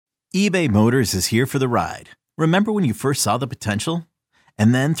eBay Motors is here for the ride. Remember when you first saw the potential?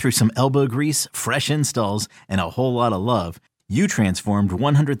 And then through some elbow grease, fresh installs, and a whole lot of love, you transformed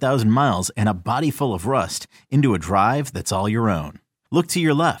 100,000 miles and a body full of rust into a drive that's all your own. Look to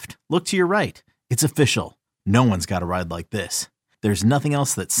your left. Look to your right. It's official. No one's got a ride like this. There's nothing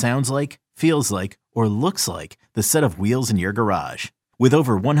else that sounds like, feels like, or looks like the set of wheels in your garage. With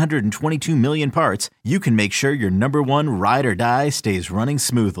over 122 million parts, you can make sure your number one ride or die stays running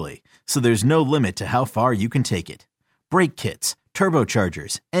smoothly. So there's no limit to how far you can take it. Brake kits,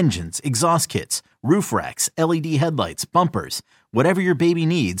 turbochargers, engines, exhaust kits, roof racks, LED headlights, bumpers, whatever your baby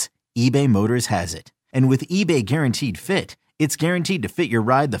needs, eBay Motors has it. And with eBay Guaranteed Fit, it's guaranteed to fit your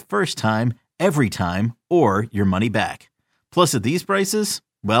ride the first time, every time, or your money back. Plus at these prices,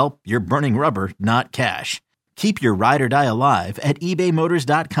 well, you're burning rubber, not cash. Keep your ride or die alive at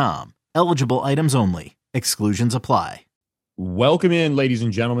ebaymotors.com. Eligible items only. Exclusions apply. Welcome in, ladies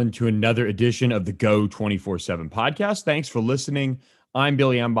and gentlemen, to another edition of the Go 24/7 podcast. Thanks for listening. I'm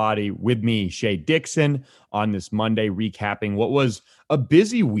Billy Embody. With me, Shea Dixon, on this Monday, recapping what was a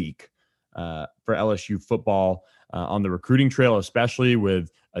busy week for LSU football on the recruiting trail, especially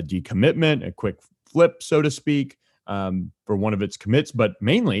with a decommitment, a quick flip, so to speak, for one of its commits, but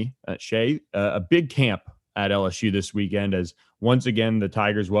mainly, Shea, a big camp at LSU this weekend, as once again the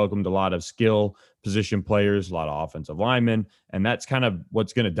Tigers welcomed a lot of skill position players, a lot of offensive linemen, and that's kind of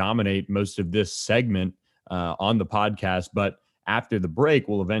what's going to dominate most of this segment on the podcast. But after the break,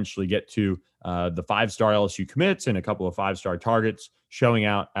 we'll eventually get to the 5-star LSU commits and a couple of 5-star targets showing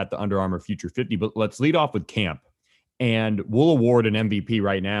out at the Under Armour Future 50. But let's lead off with camp, and we'll award an MVP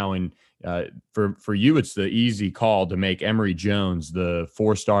right now. And for you, it's the easy call to make Emory Jones, the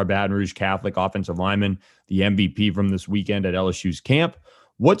 4-star Baton Rouge Catholic offensive lineman, the MVP from this weekend at LSU's camp.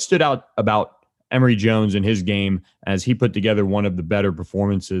 What stood out about Emory Jones in his game as he put together one of the better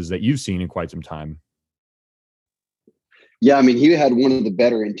performances that you've seen in quite some time? Yeah, I mean, he had one of the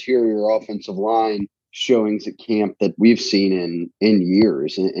better interior offensive line showings at camp that we've seen in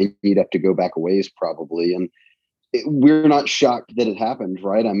years, and you'd have to go back a ways probably. And we're not shocked that it happened,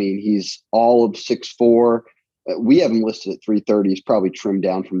 right? I mean, he's all of 6'4". We have him listed at 330. He's probably trimmed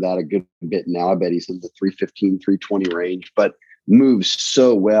down from that a good bit now. I bet he's in the 315, 320 range, but moves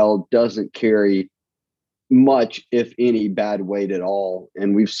so well, doesn't carry much, if any, bad weight at all.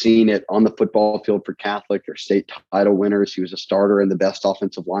 And we've seen it on the football field for Catholic. They're state title winners. He was a starter and the best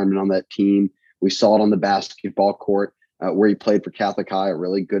offensive lineman on that team. We saw it on the basketball court where he played for Catholic High, a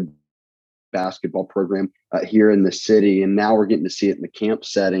really good basketball program here in the city. And now we're getting to see it in the camp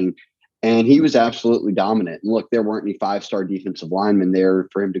setting. And he was absolutely dominant. And look, there weren't any 5-star defensive linemen there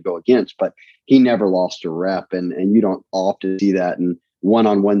for him to go against, but he never lost a rep. And you don't often see that in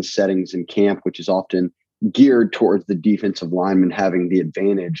one-on-one settings in camp, which is often geared towards the defensive lineman having the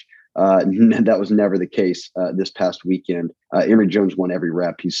advantage. That was never the case this past weekend. Emory Jones won every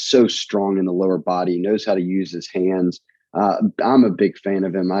rep. He's so strong in the lower body. He knows how to use his hands. I'm a big fan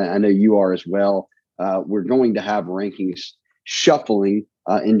of him. I know you are as well. We're going to have rankings shuffling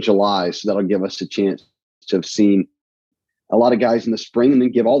in July, so that'll give us a chance to have seen a lot of guys in the spring, and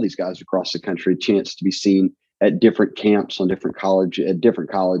then give all these guys across the country a chance to be seen at different camps on different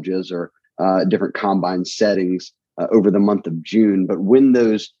colleges or different combine settings over the month of June. But when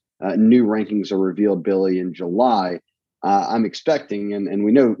those new rankings are revealed, Billy, in July, I'm expecting, and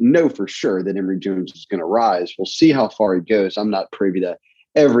we know for sure that Emory Jones is going to rise. We'll see how far he goes. I'm not privy to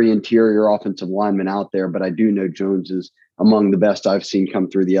every interior offensive lineman out there, but I do know Jones is among the best I've seen come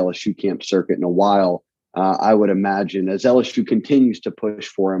through the LSU camp circuit in a while. I would imagine as LSU continues to push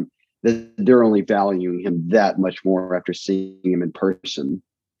for him, that they're only valuing him that much more after seeing him in person.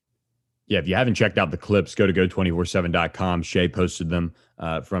 Yeah, if you haven't checked out the clips, go to go247.com. Shea posted them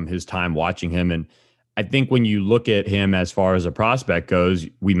from his time watching him. And I think when you look at him as far as a prospect goes,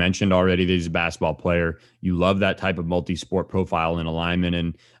 we mentioned already that he's a basketball player. You love that type of multi-sport profile in alignment.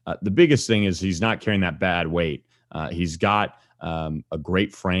 And the biggest thing is he's not carrying that bad weight. He's got a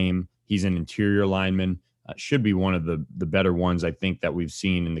great frame. He's an interior lineman. Should be one of the better ones, I think, that we've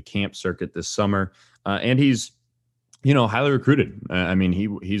seen in the camp circuit this summer. And he's highly recruited. I mean,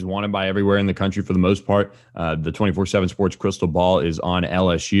 he's wanted by everywhere in the country for the most part. The 24/7 Sports crystal ball is on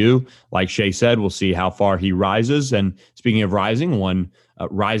LSU. Like Shea said, we'll see how far he rises. And speaking of rising, one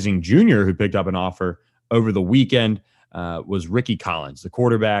rising junior who picked up an offer over the weekend was Ricky Collins, the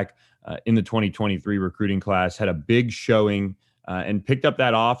quarterback in the 2023 recruiting class, had a big showing and picked up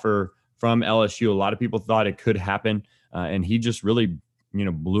that offer from LSU. A lot of people thought it could happen, and he just really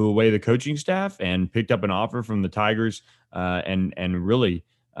blew away the coaching staff and picked up an offer from the Tigers. And really,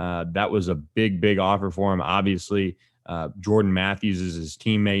 that was a big offer for him. Obviously, Jordan Matthews is his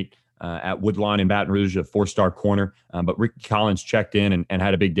teammate at Woodlawn in Baton Rouge, a 4-star corner. But Ricky Collins checked in and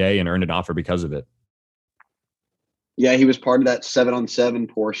had a big day and earned an offer because of it. Yeah, he was part of that 7-on-7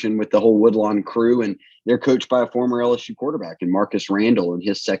 portion with the whole Woodlawn crew, and they're coached by a former LSU quarterback, and Marcus Randall in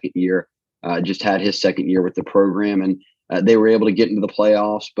his second year, just had his second year with the program, and they were able to get into the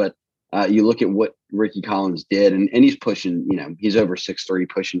playoffs. But you look at what Ricky Collins did, and he's pushing, he's over 6'3",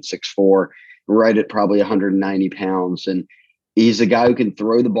 pushing 6'4", right at probably 190 pounds. And he's a guy who can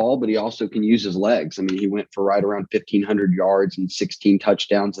throw the ball, but he also can use his legs. I mean, he went for right around 1,500 yards and 16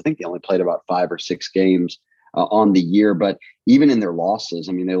 touchdowns. I think they only played about 5 or 6 games on the year. But even in their losses,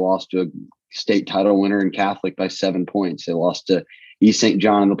 I mean, they lost to a state title winner in Catholic by 7 points. They lost to East St.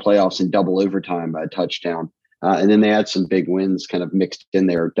 John in the playoffs in double overtime by a touchdown. And then they had some big wins kind of mixed in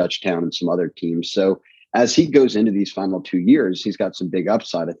there, Dutchtown and some other teams. So as he goes into these final 2 years, he's got some big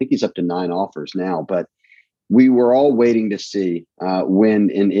upside. I think he's up to 9 offers now, but we were all waiting to see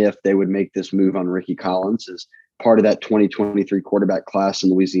when and if they would make this move on Ricky Collins as part of that 2023 quarterback class in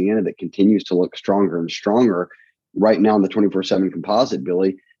Louisiana that continues to look stronger and stronger. Right now in the 24/7 composite,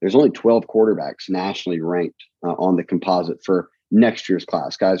 Billy, there's only 12 quarterbacks nationally ranked on the composite for next year's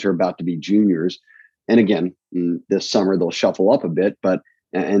class. Guys are about to be juniors. And again, this summer they'll shuffle up a bit,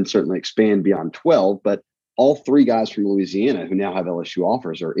 and certainly expand beyond 12. But all 3 guys from Louisiana who now have LSU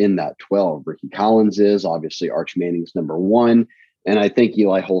offers are in that 12. Ricky Collins is, obviously Arch Manning's number 1. And I think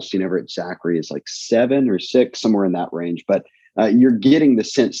Eli Holstein over at Zachary is like 7 or 6, somewhere in that range. But you're getting the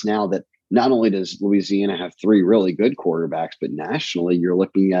sense now that not only does Louisiana have 3 really good quarterbacks, but nationally you're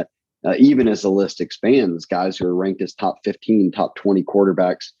looking at, even as the list expands, guys who are ranked as top 15, top 20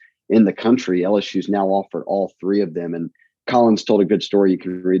 quarterbacks in the country. LSU's now offered all 3 of them. And Collins told a good story. You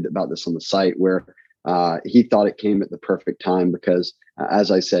can read about this on the site, where he thought it came at the perfect time because, as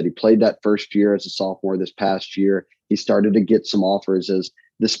I said, he played that first year as a sophomore this past year. He started to get some offers as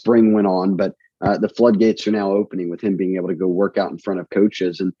the spring went on, but the floodgates are now opening with him being able to go work out in front of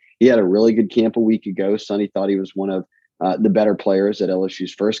coaches. And he had a really good camp a week ago. Sonny thought he was one of the better players at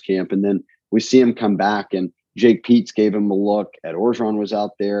LSU's first camp. And then we see him come back, and Jake Peets gave him a look. Ed Orgeron was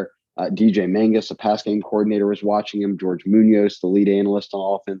out there. DJ Mangus, a pass game coordinator, was watching him. George Munoz, the lead analyst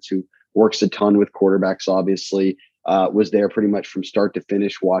on offense, who works a ton with quarterbacks, obviously, was there pretty much from start to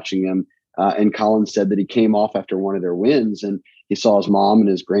finish watching him. And Collins said that he came off after one of their wins, and he saw his mom and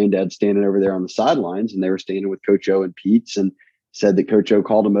his granddad standing over there on the sidelines, and they were standing with Coach O and Peets, and said that Coach O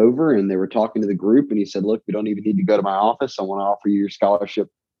called him over and they were talking to the group, and he said, "Look, we don't even need to go to my office. I want to offer you your scholarship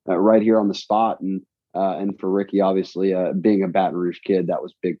right here on the spot." And for Ricky, obviously, being a Baton Rouge kid, that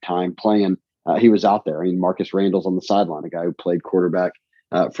was big time playing. He was out there. I mean, Marcus Randall's on the sideline, a guy who played quarterback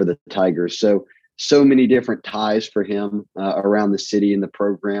for the Tigers. So many different ties for him around the city and the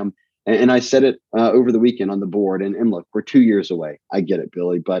program. And I said it over the weekend on the board. And look, we're 2 years away. I get it,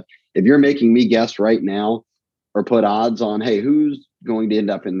 Billy. But if you're making me guess right now or put odds on, hey, who's going to end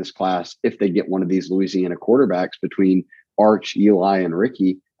up in this class if they get one of these Louisiana quarterbacks between Arch, Eli, and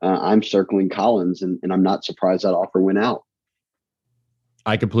Ricky, I'm circling Collins, and I'm not surprised that offer went out.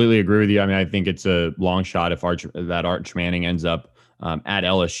 I completely agree with you. I mean, I think it's a long shot if Arch Manning ends up at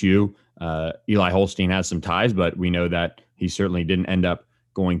LSU. Eli Holstein has some ties, but we know that he certainly didn't end up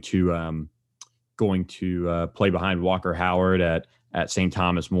going to play behind Walker Howard at St.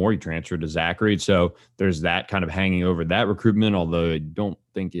 Thomas More. He transferred to Zachary. So there's that kind of hanging over that recruitment, although I don't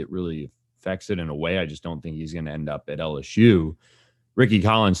think it really affects it in a way. I just don't think he's going to end up at LSU. Ricky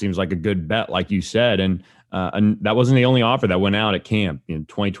Collins seems like a good bet, like you said. And that wasn't the only offer that went out at camp. In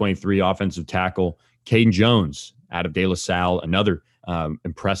 2023, offensive tackle Caden Jones out of De La Salle, another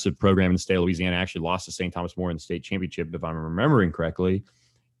impressive program in the state of Louisiana, actually lost to St. Thomas More in the state championship, if I'm remembering correctly.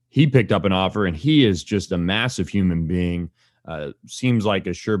 He picked up an offer, and he is just a massive human being. Seems like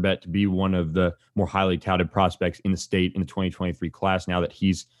a sure bet to be one of the more highly touted prospects in the state in the 2023 class now that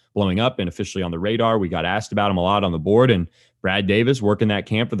he's blowing up and officially on the radar. We got asked about him a lot on the board, and Brad Davis, working that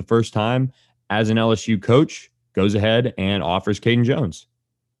camp for the first time as an LSU coach, goes ahead and offers Caden Jones.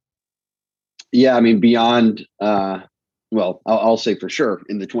 Yeah, I mean, beyond, I'll say for sure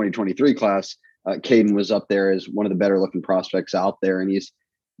in the 2023 class, Caden was up there as one of the better looking prospects out there, and he's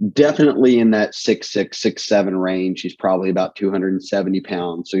definitely in that 6'6", 6'7" range. He's probably about 270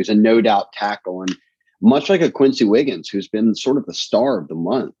 pounds. So he's a no doubt tackle. And much like a Quincy Wiggins, who's been sort of the star of the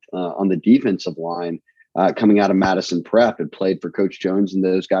month on the defensive line, coming out of Madison Prep, had played for Coach Jones and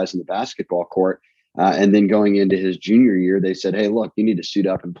those guys in the basketball court. And then going into his junior year, they said, "Hey, look, you need to suit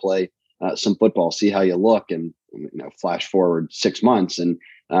up and play some football, see how you look." And, flash forward 6 months, and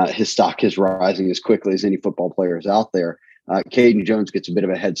his stock is rising as quickly as any football players out there. Caden Jones gets a bit of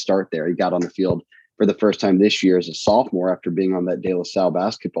a head start there. He got on the field for the first time this year as a sophomore after being on that De La Salle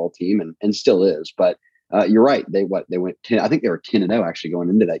basketball team and still is. But you're right. They went 10. I think they were 10-0 actually going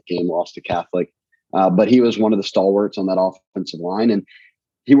into that game, lost to Catholic. But he was one of the stalwarts on that offensive line. And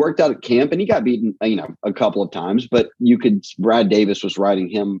he worked out at camp and he got beaten, a couple of times, but Brad Davis was riding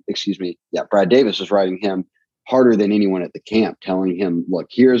him harder than anyone at the camp, telling him, look,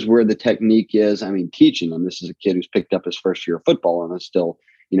 here's where the technique is. I mean, teaching him. This is a kid who's picked up his first year of football and is still,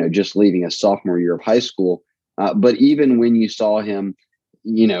 just leaving his sophomore year of high school. But even when you saw him,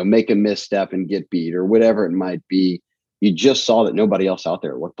 make a misstep and get beat or whatever it might be, you just saw that nobody else out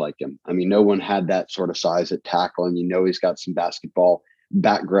there looked like him. I mean, no one had that sort of size at tackle, and he's got some basketball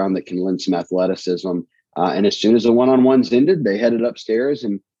background that can lend some athleticism. And as soon as the one-on-ones ended, they headed upstairs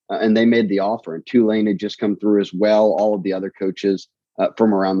and they made the offer. And Tulane had just come through as well. All of the other coaches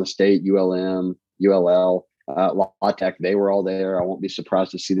from around the state, ULM, ULL, La Tech, they were all there. I won't be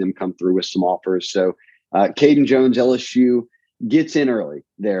surprised to see them come through with some offers. So Caden Jones, LSU gets in early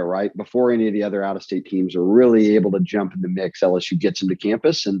there, right? Before any of the other out-of-state teams are really able to jump in the mix, LSU gets him to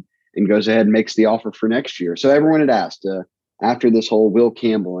campus and goes ahead and makes the offer for next year. So everyone had asked, after this whole Will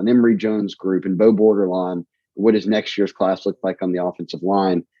Campbell and Emory Jones group and Bo Borderline, what does next year's class look like on the offensive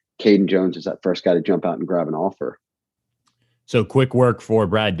line? Caden Jones is that first guy to jump out and grab an offer. So quick work for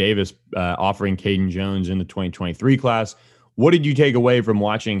Brad Davis offering Caden Jones in the 2023 class. What did you take away from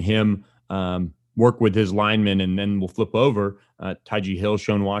watching him work with his linemen? And then we'll flip over. Tyji Hill,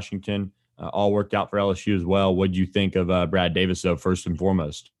 Sean Washington, all worked out for LSU as well. What did you think of Brad Davis, though, first and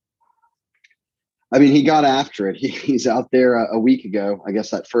foremost? I mean, he got after it. He's out there a week ago. I guess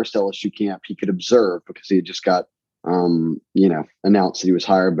that first LSU camp he could observe because he had just got, announced that he was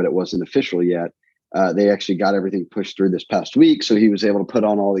hired, but it wasn't official yet. They actually got everything pushed through this past week. So he was able to put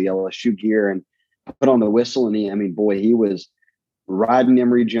on all the LSU gear and put on the whistle. And he was riding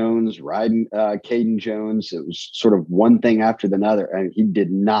Emory Jones, riding Caden Jones. It was sort of one thing after another. And he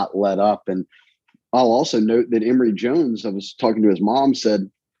did not let up. And I'll also note that Emory Jones, I was talking to his mom, said,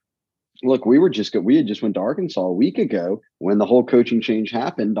 look, we had just went to Arkansas a week ago when the whole coaching change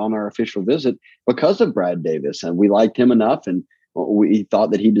happened on our official visit because of Brad Davis. And we liked him enough. And we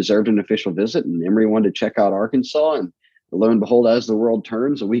thought that he deserved an official visit. And Emory wanted to check out Arkansas. And lo and behold, as the world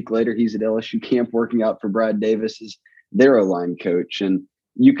turns, a week later, he's at LSU camp working out for Brad Davis as their O-line coach. And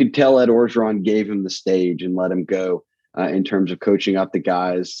you could tell Ed Orgeron gave him the stage and let him go in terms of coaching up the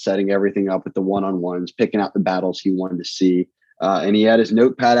guys, setting everything up with the one-on-ones, picking out the battles he wanted to see. And he had his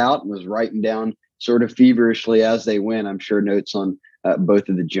notepad out and was writing down sort of feverishly as they went, I'm sure, notes on both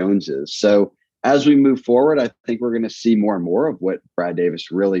of the Joneses. So as we move forward, I think we're going to see more and more of what Brad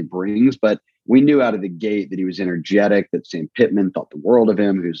Davis really brings. But we knew out of the gate that he was energetic, that Sam Pittman thought the world of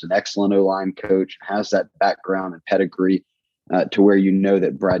him, who's an excellent O-line coach, has that background and pedigree to where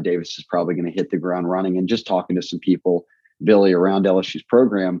that Brad Davis is probably going to hit the ground running. And just talking to some people, Billy, around LSU's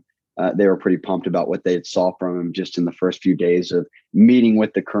program, they were pretty pumped about what they had saw from him just in the first few days of meeting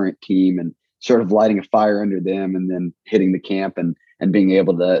with the current team and sort of lighting a fire under them and then hitting the camp and being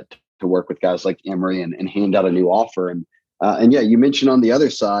able to work with guys like Emory and hand out a new offer. And you mentioned on the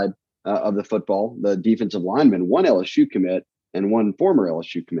other side of the football, the defensive lineman, one LSU commit and one former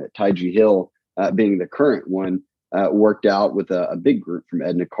LSU commit, Tyji Hill being the current one, worked out with a big group from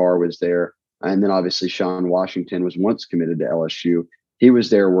Edna Carr was there. And then obviously Sean Washington was once committed to LSU. He was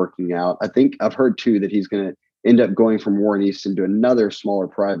there working out. I think I've heard too that he's going to end up going from Warren Easton to another smaller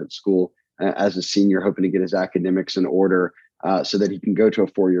private school as a senior, hoping to get his academics in order so that he can go to a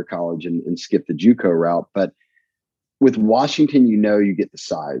four-year college and skip the JUCO route. But with Washington, you get the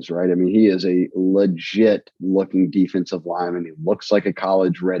size, right? I mean, he is a legit looking defensive lineman. He looks like a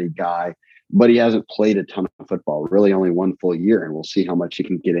college ready guy, but he hasn't played a ton of football, really only one full year. And we'll see how much he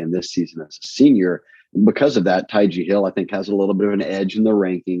can get in this season as a senior. Because of that, Tyji Hill, I think, has a little bit of an edge in the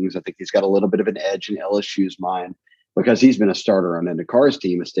rankings. I think he's got a little bit of an edge in LSU's mind because he's been a starter on Edna Carr's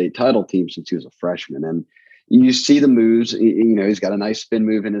team, a state title team, since he was a freshman. And you see the moves. He's got a nice spin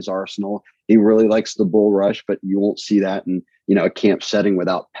move in his arsenal. He really likes the bull rush, but you won't see that in, a camp setting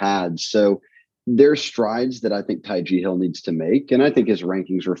without pads. So there's strides that I think Tyji Hill needs to make. And I think his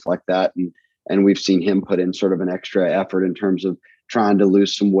rankings reflect that. And we've seen him put in sort of an extra effort in terms of trying to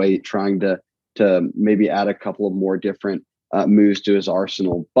lose some weight, trying to maybe add a couple of more different moves to his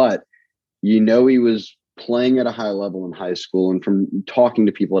arsenal. But, he was playing at a high level in high school. And from talking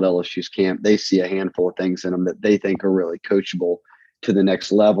to people at LSU's camp, they see a handful of things in him that they think are really coachable to the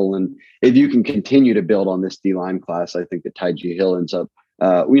next level. And if you can continue to build on this D-line class, I think that Tyji Hill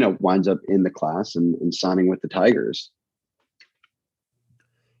winds up in the class and signing with the Tigers.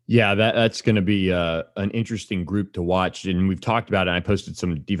 Yeah, that's going to be an interesting group to watch. And we've talked about it. I posted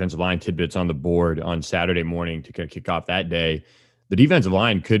some defensive line tidbits on the board on Saturday morning to kind of kick off that day. The defensive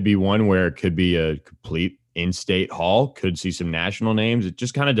line could be one where it could be a complete in-state haul, could see some national names. It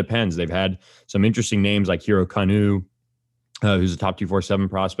just kind of depends. They've had some interesting names like Hiro Kanu, who's a top 247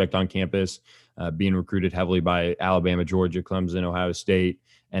 prospect on campus, being recruited heavily by Alabama, Georgia, Clemson, Ohio State.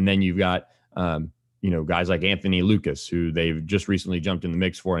 And then you've got, guys like Anthony Lucas, who they've just recently jumped in the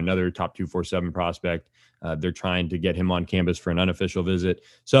mix for, another top 247 prospect. They're trying to get him on campus for an unofficial visit.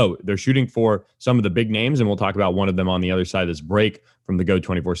 So they're shooting for some of the big names, and we'll talk about one of them on the other side of this break from the Go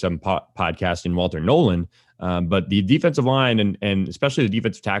 24/7 podcast in Walter Nolan. But the defensive line and especially the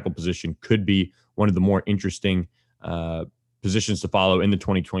defensive tackle position could be one of the more interesting positions to follow in the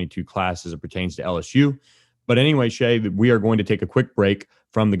 2022 class as it pertains to LSU. But anyway, Shay, we are going to take a quick break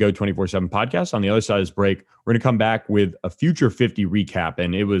from the Go 24/7 podcast. On the other side of this break, we're going to come back with a Future 50 recap.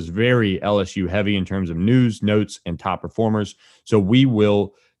 And it was very LSU heavy in terms of news, notes, and top performers. So we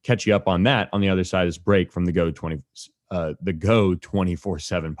will catch you up on that on the other side of this break from the Go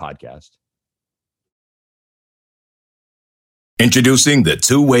 24/7 podcast. Introducing the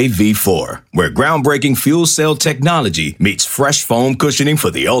Two-Way V4, where groundbreaking fuel cell technology meets fresh foam cushioning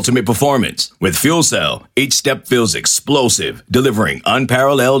for the ultimate performance. With Fuel Cell, each step feels explosive, delivering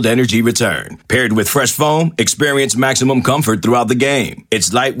unparalleled energy return. Paired with fresh foam, experience maximum comfort throughout the game.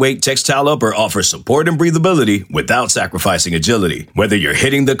 Its lightweight textile upper offers support and breathability without sacrificing agility. Whether you're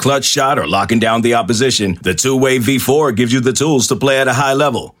hitting the clutch shot or locking down the opposition, the Two-Way V4 gives you the tools to play at a high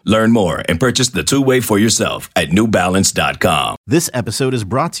level. Learn more and purchase the Two-Way for yourself at newbalance.com. This episode is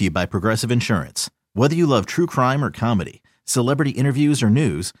brought to you by Progressive Insurance. Whether you love true crime or comedy, celebrity interviews or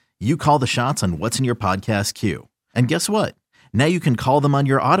news, you call the shots on what's in your podcast queue. And guess what? Now you can call them on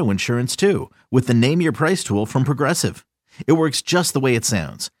your auto insurance too with the Name Your Price tool from Progressive. It works just the way it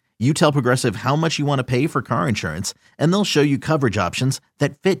sounds. You tell Progressive how much you want to pay for car insurance, and they'll show you coverage options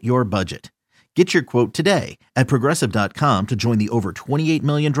that fit your budget. Get your quote today at Progressive.com to join the over 28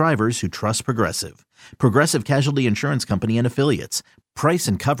 million drivers who trust Progressive. Progressive Casualty Insurance Company and Affiliates. Price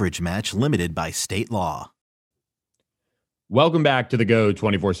and coverage match limited by state law. Welcome back to the Go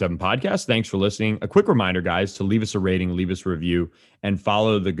 24/7 podcast. Thanks for listening. A quick reminder, guys, to leave us a rating, leave us a review, and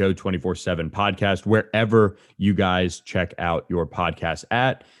follow the Go 24/7 podcast wherever you guys check out your podcast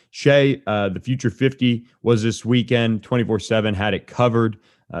at. Shay, the Future 50 was this weekend. 24/7 had it covered.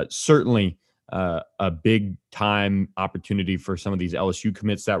 Certainly a big time opportunity for some of these LSU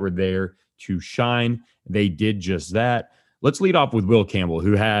commits that were there to shine. They did just that. Let's lead off with Will Campbell,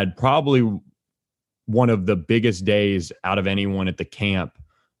 who had probably one of the biggest days out of anyone at the camp.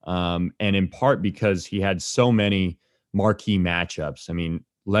 And in part because he had so many marquee matchups. I mean,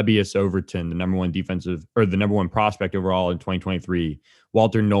 Lebbeus Overton, the number one prospect overall in 2023,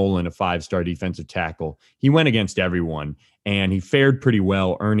 Walter Nolan, a 5-star defensive tackle. He went against everyone and he fared pretty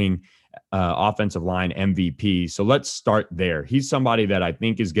well, earning offensive line MVP. So let's start there. He's somebody that I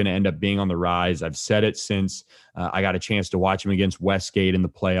think is going to end up being on the rise. I've said it since I got a chance to watch him against Westgate in the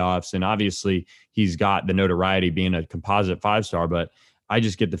playoffs. And obviously he's got the notoriety being a composite 5-star, but I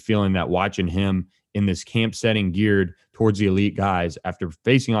just get the feeling that watching him in this camp setting geared towards the elite guys after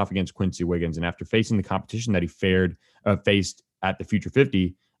facing off against Quincy Wiggins and after facing the competition that he faced at the Future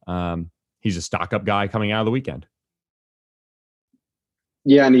 50, he's a stock-up guy coming out of the weekend.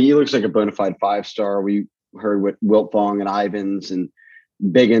 Yeah, and he looks like a bona fide 5-star. We heard what Wiltfong and Ivins and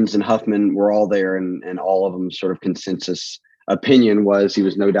Biggins and Huffman were all there, and all of them sort of consensus opinion was he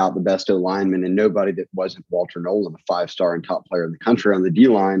was no doubt the best O-lineman, and nobody that wasn't Walter Nolan, a 5-star and top player in the country on the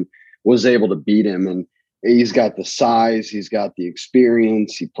D-line, was able to beat him. And he's got the size, he's got the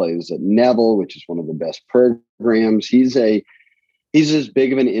experience. He plays at Neville, which is one of the best programs. He's as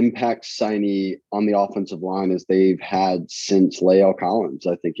big of an impact signee on the offensive line as they've had since Lael Collins.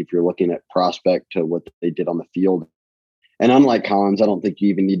 I think if you're looking at prospect to what they did on the field. And unlike Collins, I don't think you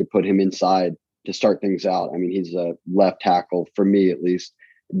even need to put him inside to start things out. I mean, he's a left tackle for me, at least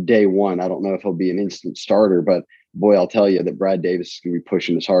day one. I don't know if he'll be an instant starter, but boy, I'll tell you that Brad Davis is going to be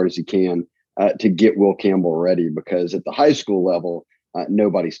pushing as hard as he can to get Will Campbell ready, because at the high school level,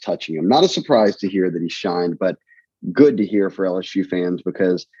 nobody's touching him. Not a surprise to hear that he shined, but good to hear for LSU fans,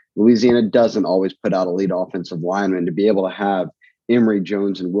 because Louisiana doesn't always put out elite offensive linemen. To be able to have Emory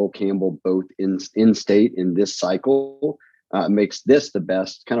Jones and Will Campbell both in state in this cycle makes this the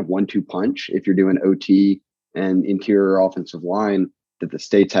best kind of 1-2 punch if you're doing OT and interior offensive line that the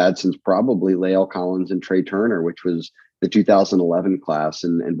state's had since probably Lael Collins and Trey Turner, which was the 2011 class.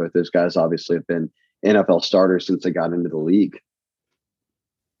 And both those guys obviously have been NFL starters since they got into the league.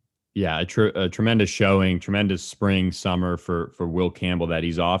 Yeah, a tremendous showing, tremendous spring, summer for Will Campbell that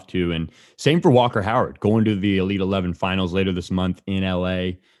he's off to. And same for Walker Howard, going to the Elite 11 finals later this month in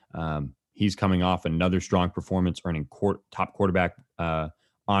LA. He's coming off another strong performance, earning top quarterback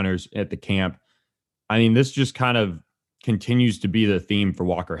honors at the camp. I mean, this just kind of continues to be the theme for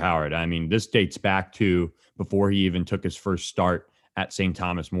Walker Howard. I mean, this dates back to before he even took his first start at St.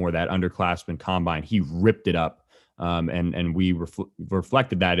 Thomas More, that underclassmen combine. He ripped it up. And we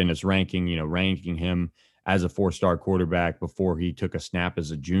reflected that in his ranking, ranking him as a 4-star quarterback before he took a snap as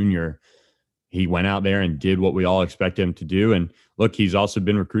a junior. He went out there and did what we all expect him to do. And look, he's also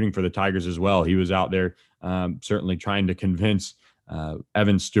been recruiting for the Tigers as well. He was out there certainly trying to convince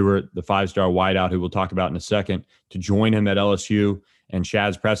Evan Stewart, the 5-star wideout, who we'll talk about in a second, to join him at LSU. And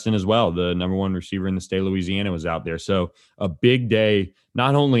Shaz Preston as well, the number 1 receiver in the state of Louisiana, was out there. So a big day,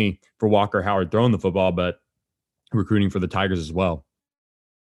 not only for Walker Howard throwing the football, but recruiting for the Tigers as well.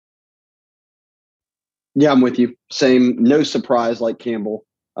 Yeah, I'm with you. Same. No surprise like Campbell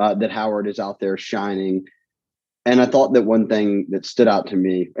that Howard is out there shining. And I thought that one thing that stood out to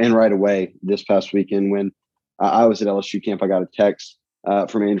me, and right away this past weekend when I was at LSU camp, I got a text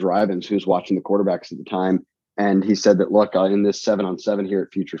from Andrew Ivins, who was watching the quarterbacks at the time. And he said that, look, in this 7-on-7 here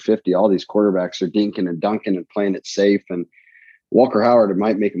at Future 50, all these quarterbacks are dinking and dunking and playing it safe. And Walker Howard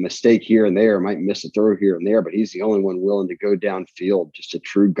might make a mistake here and there, might miss a throw here and there, but he's the only one willing to go downfield, just a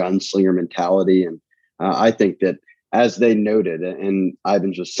true gunslinger mentality. And I think that, as they noted, and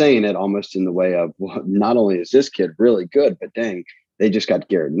Ivan's just saying it almost in the way of, well, not only is this kid really good, but dang, they just got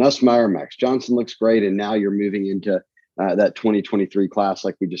Garrett Nussmeier, Max Johnson looks great, and now you're moving into that 2023 class,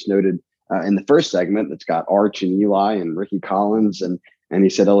 like we just noted in the first segment, that's got Arch and Eli and Ricky Collins. And he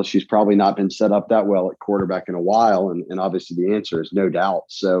said LSU's probably not been set up that well at quarterback in a while. And obviously the answer is no doubt.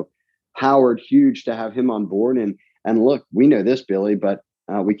 So Howard, huge to have him on board. And look, we know this, Billy, but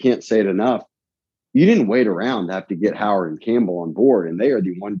we can't say it enough. You didn't wait around to have to get Howard and Campbell on board. And they are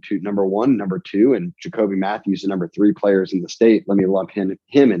the number 1, number 2, and Jacoby Matthews, the number 3 players in the state. Let me lump him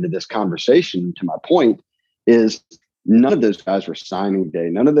into this conversation. To my point is, none of those guys were signing day.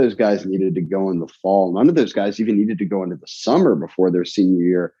 None of those guys needed to go in the fall. None of those guys even needed to go into the summer before their senior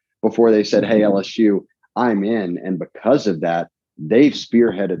year, before they said, hey, LSU, I'm in. And because of that, they've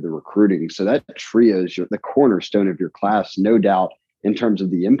spearheaded the recruiting. So that trio is the cornerstone of your class, no doubt, in terms of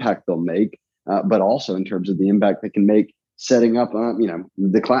the impact they'll make, but also in terms of the impact they can make setting up,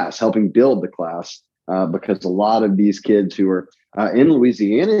 the class, helping build the class, because a lot of these kids who are in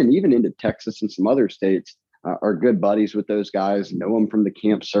Louisiana and even into Texas and some other states are good buddies with those guys, know them from the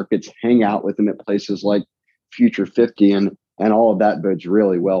camp circuits, hang out with them at places like Future 50, and all of that bodes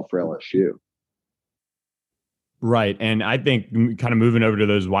really well for LSU. Right. And I think kind of moving over to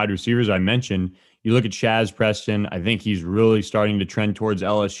those wide receivers I mentioned, you look at Shaz Preston, I think he's really starting to trend towards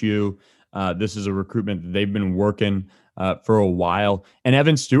LSU. This is a recruitment that they've been working for a while. And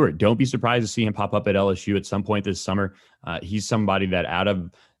Evan Stewart, don't be surprised to see him pop up at LSU at some point this summer. He's somebody that out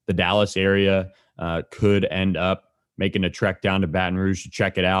of the Dallas area could end up making a trek down to Baton Rouge to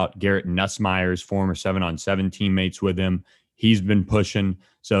check it out. Garrett Nussmeier's former 7-on-7 teammates with him. He's been pushing.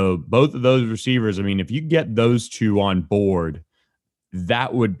 So both of those receivers, I mean, if you get those 2 on board,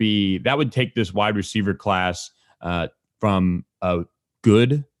 that would take this wide receiver class from a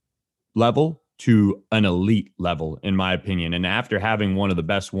good level to an elite level, in my opinion. And after having one of the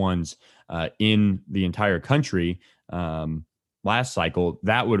best ones in the entire country last cycle,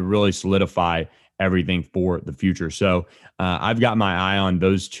 that would really solidify everything for the future. So I've got my eye on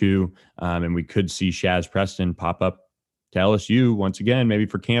those 2, and we could see Shaz Preston pop up to LSU once again, maybe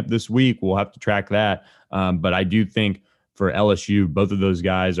for camp this week. We'll have to track that. But I do think for LSU, both of those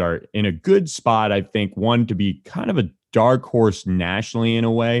guys are in a good spot. I think one to be kind of a dark horse nationally in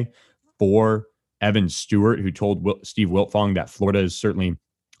a way for Evan Stewart, who told Steve Wiltfong that Florida is certainly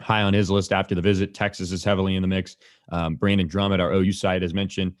high on his list after the visit. Texas is heavily in the mix. Brandon Drum at our OU site has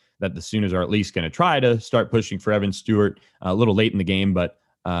mentioned that the Sooners are at least going to try to start pushing for Evan Stewart a little late in the game, but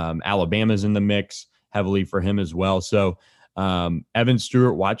Alabama's in the mix heavily for him as well. So Evan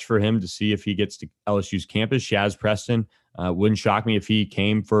Stewart, watch for him to see if he gets to LSU's campus. Shaz Preston, wouldn't shock me if he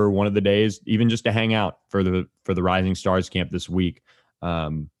came for one of the days, even just to hang out for the Rising Stars camp this week,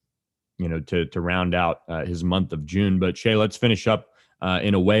 to round out his month of June. But Shay, let's finish up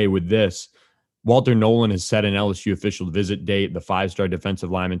in a way with this. Walter Nolan has set an LSU official visit date. The 5-star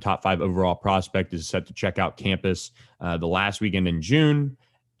defensive lineman, top 5 overall prospect, is set to check out campus the last weekend in June,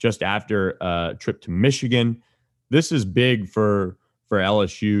 just after a trip to Michigan. This is big for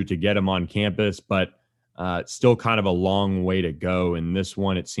LSU to get him on campus, but it's still kind of a long way to go. In this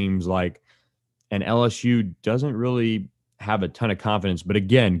one, it seems like, and LSU doesn't really have a ton of confidence. But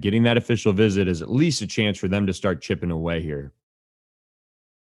again, getting that official visit is at least a chance for them to start chipping away here.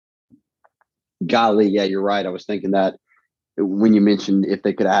 Golly, yeah, you're right. I was thinking that when you mentioned if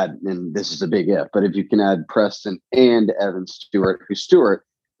they could add, and this is a big if, but if you can add Preston and Evan Stewart, who Stewart,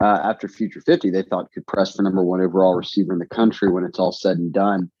 after Future 50, they thought could press for number one overall receiver in the country when it's all said and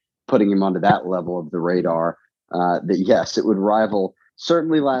done, putting him onto that level of the radar, that yes, it would rival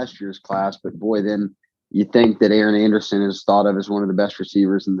certainly last year's class, but boy, then you think that Aaron Anderson is thought of as one of the best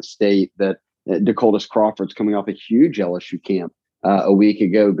receivers in the state, that Dakotas Crawford's coming off a huge LSU camp a week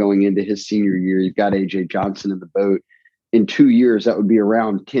ago going into his senior year. You've got A.J. Johnson in the boat. In 2 years, that would be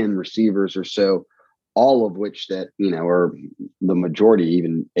around 10 receivers or so, all of which that, are the majority,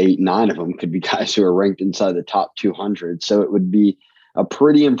 even 8, 9 of them could be guys who are ranked inside the top 200. So it would be a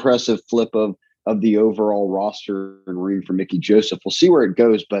pretty impressive flip of the overall roster and room for Mickey Joseph. We'll see where it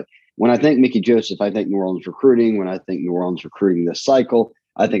goes. But when I think Mickey Joseph, I think New Orleans recruiting. When I think New Orleans recruiting this cycle,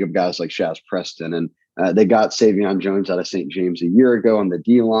 I think of guys like Shaz Preston. And they got Savion Jones out of St. James a year ago on the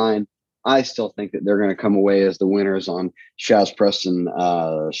D line. I still think that they're going to come away as the winners on Shaz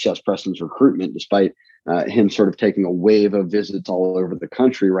Preston's recruitment, despite him sort of taking a wave of visits all over the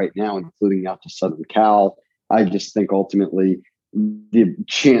country right now, including out to Southern Cal. I just think ultimately the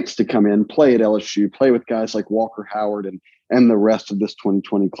chance to come in, play at LSU, play with guys like Walker Howard and the rest of this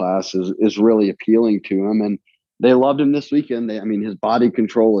 2020 class is really appealing to him. And they loved him this weekend. His body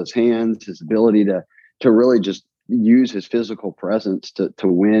control, his hands, his ability to really just use his physical presence to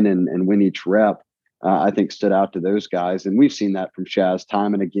win and win each rep, I think stood out to those guys. And we've seen that from Shaz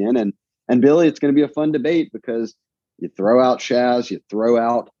time and again. And Billy, it's going to be a fun debate because you throw out Shaz, you throw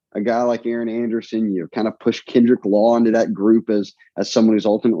out a guy like Aaron Anderson, you kind of push Kendrick Law into that group as someone who's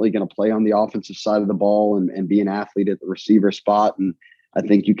ultimately going to play on the offensive side of the ball and be an athlete at the receiver spot. And I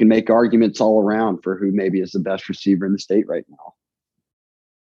think you can make arguments all around for who maybe is the best receiver in the state right now.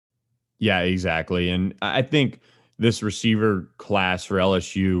 Yeah, exactly. And I think this receiver class for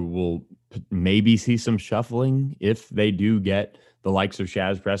LSU will maybe see some shuffling if they do get the likes of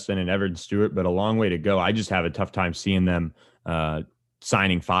Shaz Preston and Evan Stewart, but a long way to go. I just have a tough time seeing them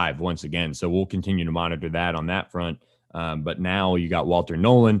signing 5 once again. So we'll continue to monitor that on that front. But now you got Walter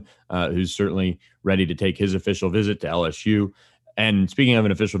Nolan, who's certainly ready to take his official visit to LSU. And speaking of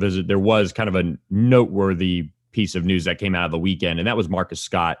an official visit, there was kind of a noteworthy piece of news that came out of the weekend, and that was Marcus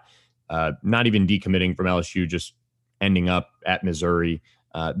Scott not even decommitting from LSU, just ending up at Missouri.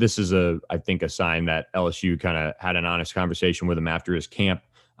 This is I think a sign that LSU kind of had an honest conversation with him after his camp.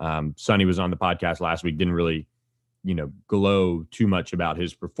 Sonny was on the podcast last week, didn't really, glow too much about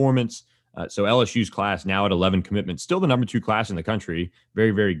his performance. So LSU's class now at 11 commitments, still the number 2 class in the country.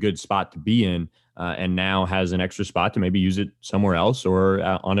 Very, very good spot to be in, and now has an extra spot to maybe use it somewhere else or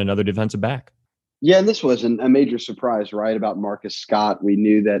on another defensive back. Yeah, and this wasn't a major surprise, right, about Marcus Scott. We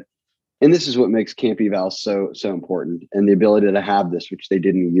knew that. And this is what makes Camp Eval so important, and the ability to have this, which they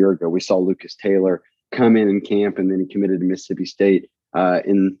didn't a year ago. We saw Lucas Taylor come in camp, and then he committed to Mississippi State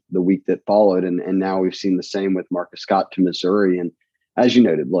in the week that followed. And now we've seen the same with Marcus Scott to Missouri. And as you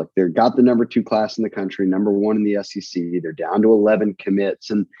noted, look, they've got the number 2 class in the country, number 1 in the SEC. They're down to 11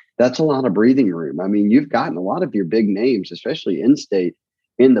 commits, and that's a lot of breathing room. You've gotten a lot of your big names, especially in-state,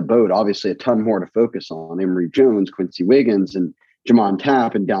 in the boat. Obviously, a ton more to focus on. Emory Jones, Quincy Wiggins, and Jamon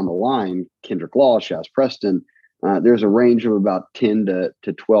Tapp, and down the line, Kendrick Law, Shaz Preston. There's a range of about 10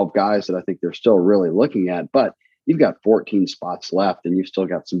 to 12 guys that I think they're still really looking at. But you've got 14 spots left, and you've still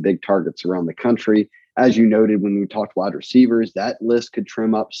got some big targets around the country. As you noted when we talked wide receivers, that list could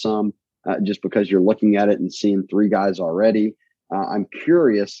trim up some just because you're looking at it and seeing 3 guys already. I'm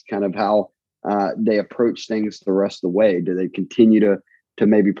curious kind of how they approach things the rest of the way. Do they continue to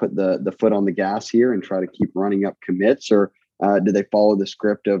maybe put the foot on the gas here and try to keep running up commits, or do they follow the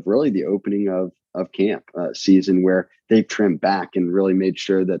script of really the opening of camp season where they've trimmed back and really made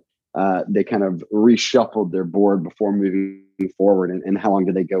sure that they kind of reshuffled their board before moving forward? And how long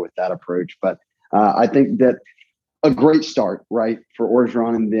do they go with that approach? But I think that a great start, right, for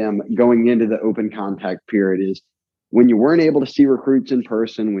Orgeron and them going into the open contact period is when you weren't able to see recruits in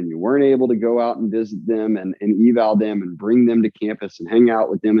person, when you weren't able to go out and visit them and eval them and bring them to campus and hang out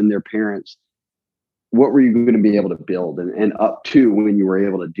with them and their parents. What were you going to be able to build and up to when you were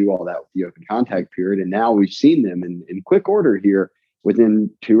able to do all that with the open contact period? And now we've seen them in quick order here within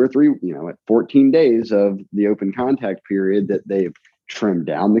 2 or 3, at 14 days of the open contact period, that they've trimmed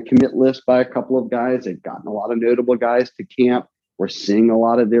down the commit list by a couple of guys. They've gotten a lot of notable guys to camp. We're seeing a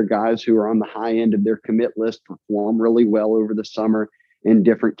lot of their guys who are on the high end of their commit list perform really well over the summer in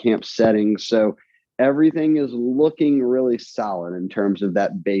different camp settings. So everything is looking really solid in terms of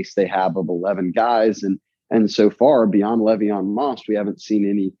that base they have of 11 guys. And And so far, beyond Le'Veon Moss, we haven't seen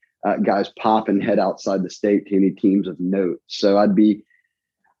any guys pop and head outside the state to any teams of note. So I'd be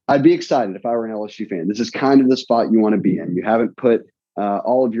excited if I were an LSU fan. This is kind of the spot you want to be in. You haven't put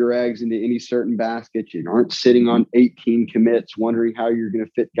all of your eggs into any certain basket. You aren't sitting on 18 commits, wondering how you're going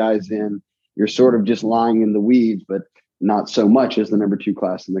to fit guys in. You're sort of just lying in the weeds, but not so much as the number 2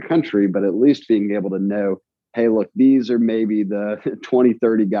 class in the country, but at least being able to know, hey, look, these are maybe the 20,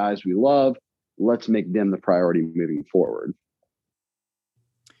 30 guys we love. Let's make them the priority moving forward.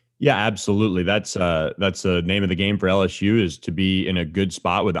 Yeah, absolutely. That's the name of the game for LSU, is to be in a good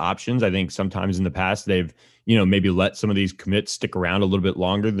spot with options. I think sometimes in the past they've, maybe let some of these commits stick around a little bit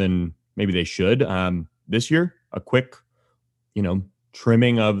longer than maybe they should. This year, a quick,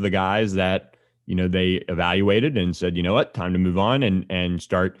 trimming of the guys that, they evaluated and said, you know what, time to move on and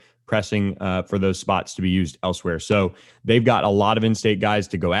start pressing for those spots to be used elsewhere. So they've got a lot of in-state guys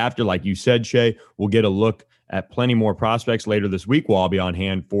to go after. Like you said, Shay, we'll get a look at plenty more prospects later this week. We'll all be on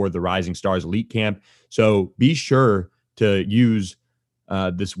hand for the Rising Stars Elite Camp. So be sure to use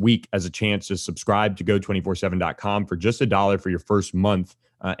this week as a chance to subscribe to Go247.com for just $1 for your first month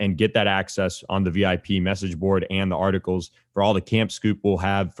and get that access on the VIP message board and the articles for all the camp scoop we'll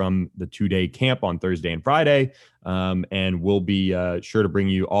have from the 2-day camp on Thursday and Friday. And we'll be sure to bring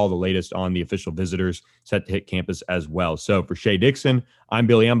you all the latest on the official visitors set to hit campus as well. So for Shea Dixon, I'm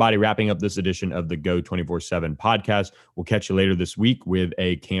Billy Embody, wrapping up this edition of the Go247 podcast. We'll catch you later this week with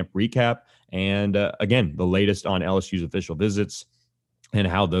a camp recap and, again, the latest on LSU's official visits and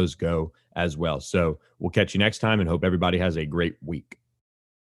how those go as well. So we'll catch you next time and hope everybody has a great week.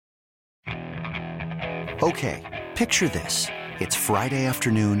 Okay, picture this. It's Friday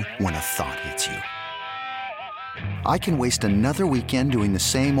afternoon when a thought hits you. I can waste another weekend doing the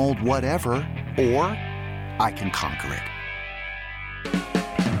same old whatever, or I can conquer it.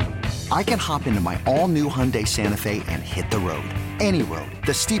 I can hop into my all-new Hyundai Santa Fe and hit the road. Any road.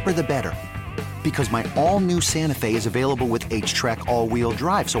 The steeper, the better. Because my all-new Santa Fe is available with H-Track all-wheel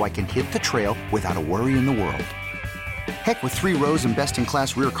drive, so I can hit the trail without a worry in the world. Heck, with 3 rows and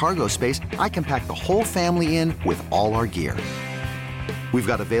best-in-class rear cargo space, I can pack the whole family in with all our gear. We've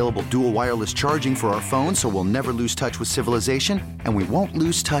got available dual wireless charging for our phones, so we'll never lose touch with civilization, and we won't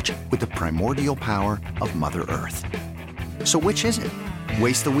lose touch with the primordial power of Mother Earth. So which is it?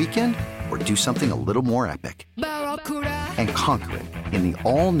 Waste the weekend or do something a little more epic? And conquer it in the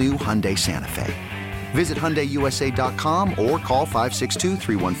all-new Hyundai Santa Fe. Visit HyundaiUSA.com or call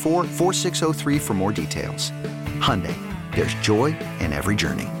 562-314-4603 for more details. Hyundai, there's joy in every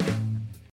journey.